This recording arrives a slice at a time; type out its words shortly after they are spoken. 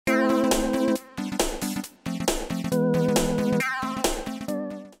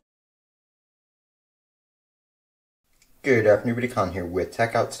Good afternoon, everybody. Colin here with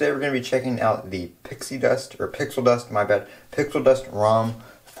Techout. Today we're going to be checking out the PixelDust, my bad, PixelDust ROM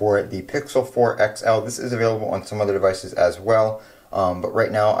for the Pixel 4 XL. This is available on some other devices as well, but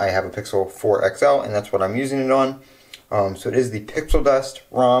right now I have a Pixel 4 XL and that's what I'm using it on. So it is the PixelDust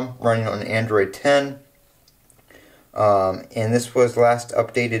ROM running on Android 10, and this was last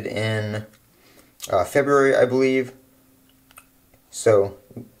updated in February, I believe. So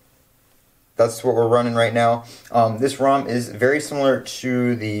that's what we're running right now. This ROM is very similar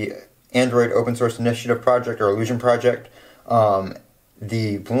to the Android Open Source Initiative project or Illusion project.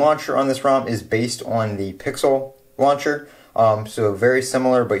 The launcher on this ROM is based on the Pixel launcher, so very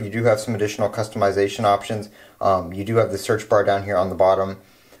similar, but you do have some additional customization options. You do have the search bar down here on the bottom,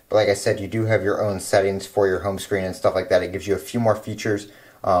 but like I said, you do have your own settings for your home screen and stuff like that. It gives you a few more features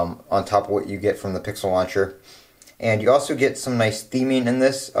on top of what you get from the Pixel launcher. And you also get some nice theming in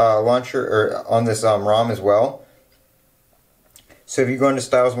this launcher, or on this ROM as well. So if you go into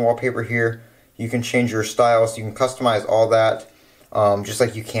Styles and Wallpaper here, you can change your styles. You can customize all that, just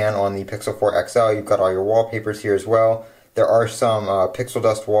like you can on the Pixel 4 XL. You've got all your wallpapers here as well. There are some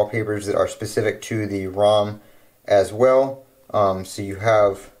PixelDust wallpapers that are specific to the ROM as well. So you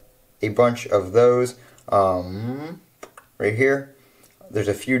have a bunch of those right here. There's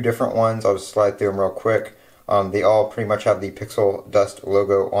a few different ones. I'll just slide through them real quick. They all pretty much have the PixelDust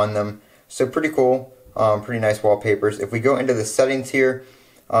logo on them. So pretty cool, pretty nice wallpapers. If we go into the settings here,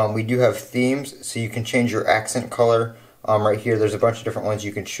 we do have themes, so you can change your accent color. Right here, there's a bunch of different ones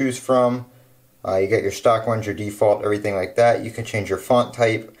you can choose from. You got your stock ones, your default, everything like that. You can change your font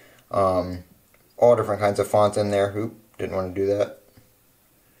type, all different kinds of fonts in there. Oop, didn't want to do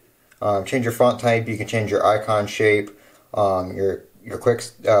that. Change your font type, you can change your icon shape, your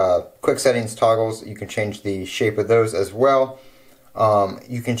quick settings toggles. You can change the shape of those as well.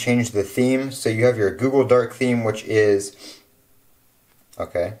 You can change the theme. So you have your Google Dark theme, which is,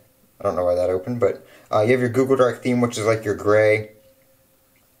 okay, I don't know why that opened, but you have your Google Dark theme, which is like your gray.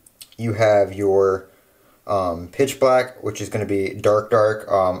 You have your pitch black, which is going to be dark,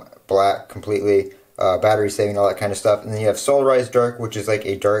 black completely, battery saving, all that kind of stuff. And then you have Solarized Dark, which is like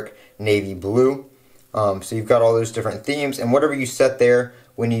a dark navy blue. So you've got all those different themes, and whatever you set there,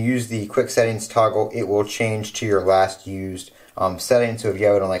 when you use the quick settings toggle, it will change to your last used setting. So if you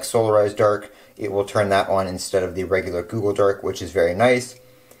have it on like Solarized Dark, it will turn that on instead of the regular Google Dark, which is very nice.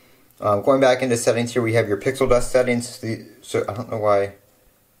 Going back into settings here, we have your PixelDust settings. So I don't know why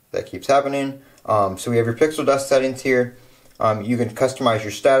that keeps happening. So we have your PixelDust settings here. You can customize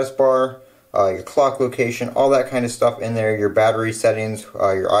your status bar, your clock location, all that kind of stuff in there. Your battery settings,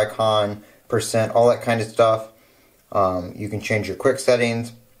 your icon, percent, all that kind of stuff. You can change your quick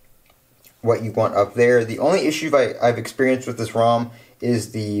settings, what you want up there. The only issue I've experienced with this ROM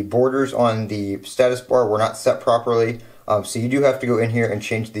is the borders on the status bar were not set properly. So you do have to go in here and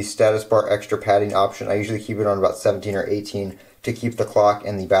change the status bar extra padding option. I usually keep it on about 17 or 18 to keep the clock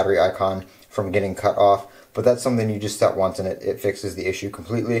and the battery icon from getting cut off. But that's something you just set once and it fixes the issue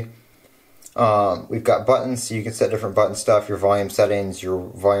completely. We've got buttons, so you can set different button stuff, your volume settings, your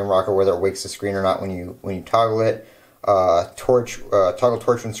volume rocker, whether it wakes the screen or not when you toggle it. Toggle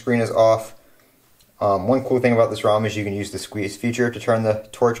torch when screen is off. One cool thing about this ROM is you can use the squeeze feature to turn the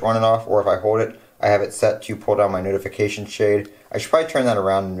torch on and off, or if I hold it, I have it set to pull down my notification shade. I should probably turn that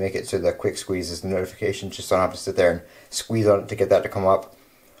around and make it so the quick squeeze is the notification, just so I don't have to sit there and squeeze on it to get that to come up.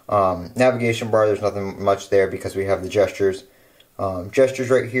 Navigation bar, there's nothing much there because we have the gestures. Gestures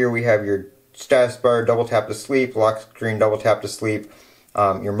right here, we have your status bar, double tap to sleep, lock screen, double tap to sleep,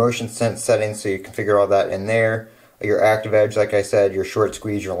 your motion sense settings, so you configure all that in there. Your active edge, like I said, your short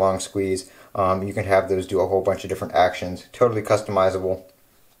squeeze, your long squeeze, you can have those do a whole bunch of different actions, totally customizable.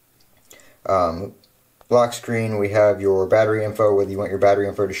 Lock screen, we have your battery info, whether you want your battery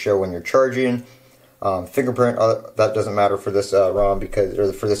info to show when you're charging. Fingerprint, that doesn't matter for this ROM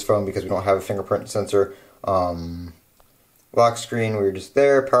for this phone because we don't have a fingerprint sensor. Lock screen, we're just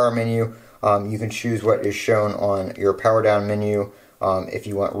there. Power menu, you can choose what is shown on your power down menu. If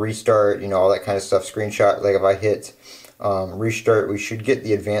you want restart, all that kind of stuff. Screenshot, like if I hit restart, we should get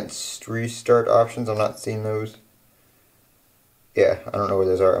the advanced restart options. I'm not seeing those. Yeah, I don't know where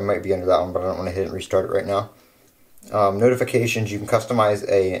those are. I might be under that one, but I don't want to hit and restart it right now. Notifications, you can customize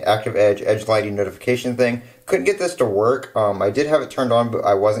a active edge lighting notification thing. Couldn't get this to work. I did have it turned on, but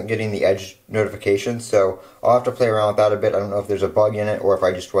I wasn't getting the edge notifications, so I'll have to play around with that a bit. I don't know if there's a bug in it or if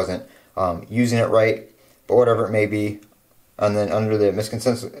I just wasn't using it right, but whatever it may be. And then under the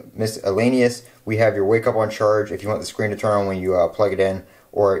miscellaneous, we have your wake up on charge if you want the screen to turn on when you plug it in,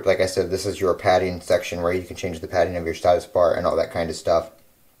 or like I said, this is your padding section where you can change the padding of your status bar and all that kind of stuff.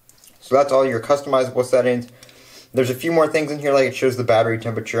 So that's all your customizable settings. There's a few more things in here, like it shows the battery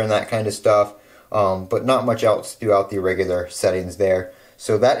temperature and that kind of stuff, but not much else throughout the regular settings there.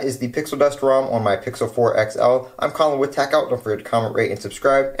 So that is the PixelDust ROM on my Pixel 4 XL. I'm Colin with Techout. Don't forget to comment, rate, and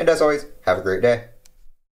subscribe. And as always, have a great day.